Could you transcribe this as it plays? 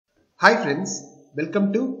Hi friends, welcome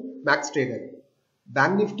to Max Trader.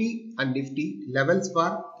 Bank Nifty and Nifty levels for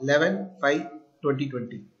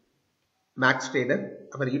 11/5/2020. Max Trader,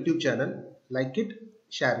 our YouTube channel, like it,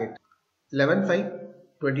 share it.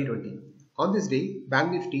 11/5/2020. On this day, Bank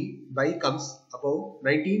Nifty buy comes above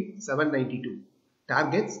 19,792.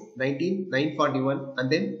 Targets 19,941 and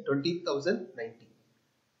then 20,090.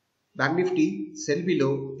 Bank Nifty sell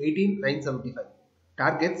below 18,975.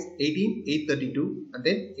 Targets 18,832 and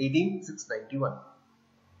then 18,691.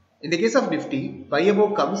 In the case of Nifty, buy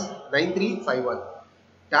above comes 9351.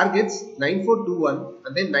 Targets 9421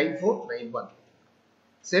 and then 9491.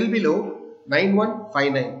 Sell below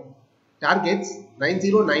 9159. Targets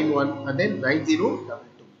 9091 and then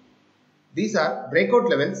 9022. These are breakout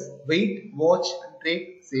levels. Wait, watch and trade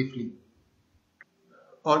safely.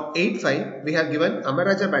 On 8/5, we have given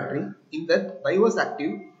Amaraja battery. In that, buy was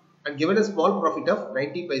active and given a small profit of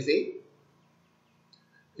 90 paise.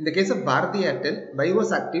 In the case of Bharati Airtel, buy was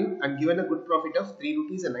active and given a good profit of 3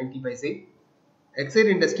 rupees and 90 paise. Exide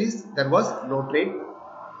Industries, there was no trade.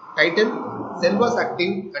 Titan, sell was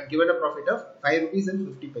active and given a profit of 5 rupees and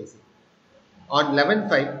 50 paise. On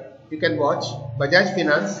 11/5, you can watch Bajaj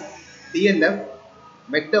Finance, DLF,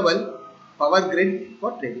 McDowell, Power Grid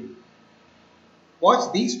for trading. Watch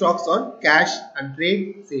these stocks on cash and trade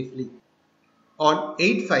safely. On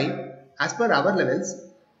 8/5, as per our levels,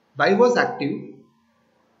 buy was active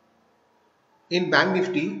in Bank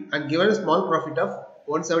Nifty and given a small profit of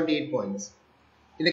 178 points.